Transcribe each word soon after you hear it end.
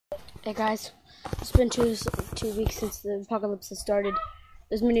Hey guys, it's been two weeks since the apocalypse has started.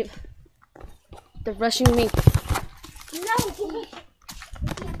 There's many. They're rushing me. No, Jimmy.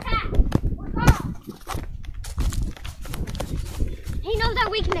 It's an attack. We're gone. He knows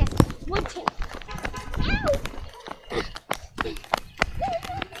our weakness. Watch him. Ow!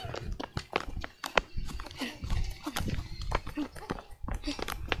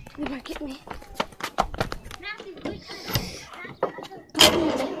 They might get me.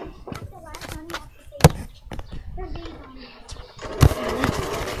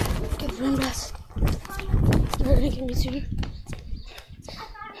 Get run best. They're gonna get me soon.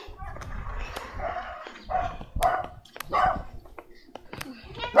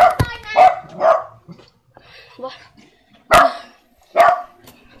 What?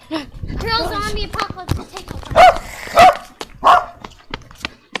 Real zombie apocalypse is taking over.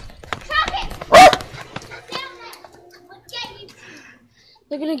 Track it! Down there. Let's get you.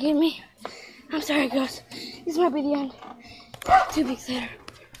 They're gonna get me. I'm sorry, guys. This might be the end. 2 weeks later.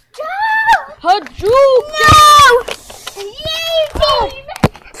 Go! Hadouken! No! Yay, team!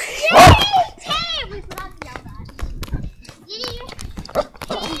 Yay, team! We forgot to yell that. Yay!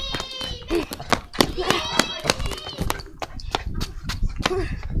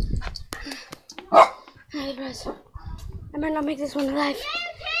 Hey, guys. I might not make this one alive.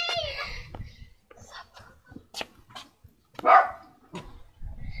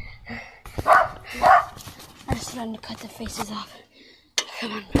 I just wanted to cut the faces off.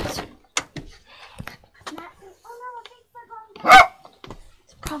 Come on, guys.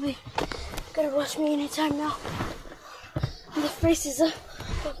 It's probably gonna rush me anytime now. And the faces, oh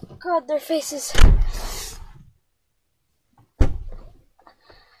God, their faces.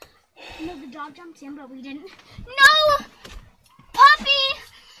 No, the dog jumped in, but we didn't. No! Puppy!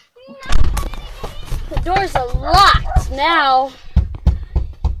 No! The doors are locked now.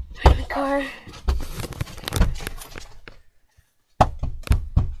 In the car.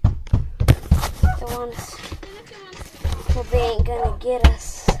 The ones. Well, they ain't gonna get us.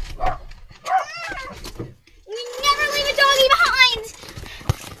 We never leave a doggy behind!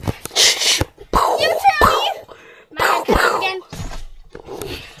 You tell me! My head comes again.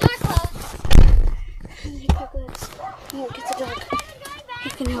 Door closed. Oh, get the dog. He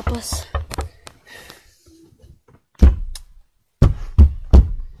can help us.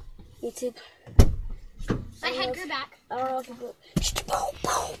 YouTube. My head grew back. Oh,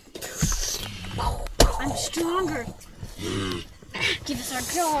 I'm stronger. Give us our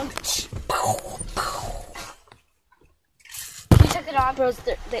dog. We took it off, bros.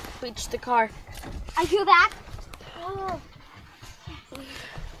 They reached the car. I feel that. Oh.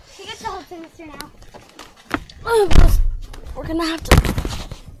 She gets the whole sinister now. Oh, bros. We're gonna have to.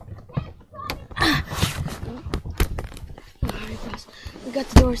 Alright, bros. We got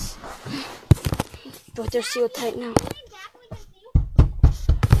the doors. But they're sealed tight now.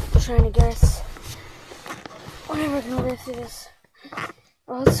 They're trying to get us. We're never gonna live through this.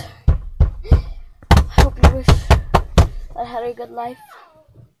 Rose, I hope you wish I had a good life.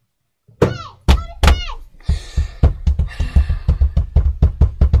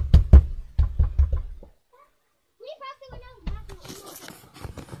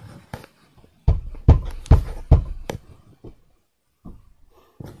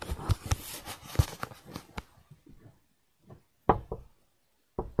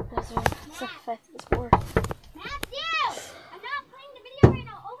 Sacrifice this war. Matthew! I'm not playing the video right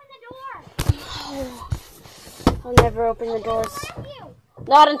now. Open the door. No. I'll never open the doors. Matthew!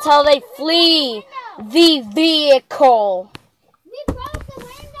 Not until they flee the vehicle. We broke the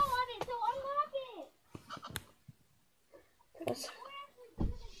window of it, so unlock it. Bros.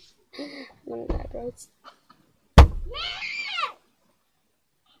 I'm gonna die, bros. Matt!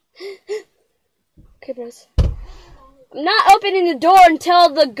 Okay, bros. I'm not opening the door until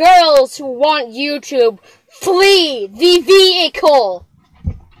the girls who want YouTube flee the vehicle.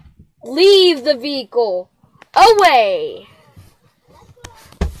 Leave the vehicle. Away.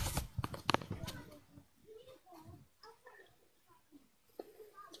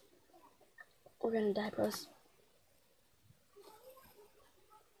 We're gonna die, bros.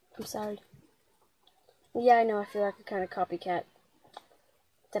 I'm sorry. Yeah, I know, I feel like a kind of copycat.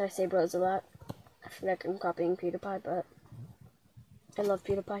 Did I say bros a lot? I feel like I'm copying PewDiePie, but I love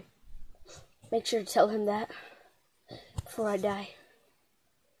PewDiePie. Make sure to tell him that before I die.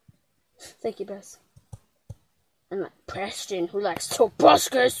 Thank you, bros. And like Preston, who likes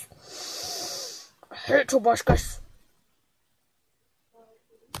Tobuscus. I hate Tobuscus.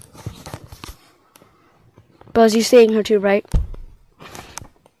 Buzz, you seeing her too, right?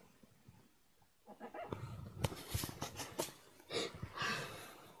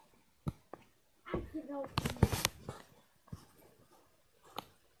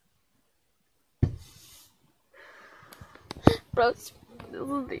 Bros, this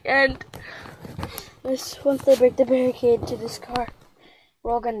is the end. Once they break the barricade to this car,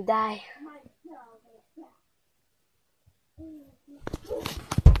 we're all gonna die.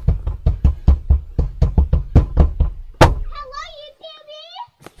 Hello, YouTube.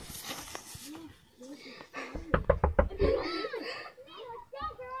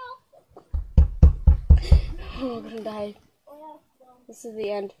 Oh, I'm gonna die. This is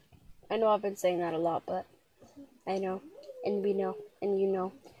the end. I know I've been saying that a lot, but I know, and we know, and you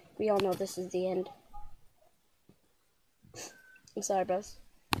know, we all know this is the end. I'm sorry, bros.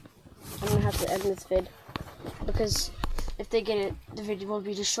 I'm gonna have to end this vid because if they get it, the video will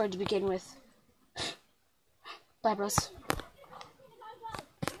be destroyed to begin with. Bye, bros.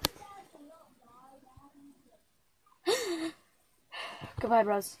 Goodbye,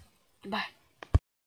 bros. Goodbye.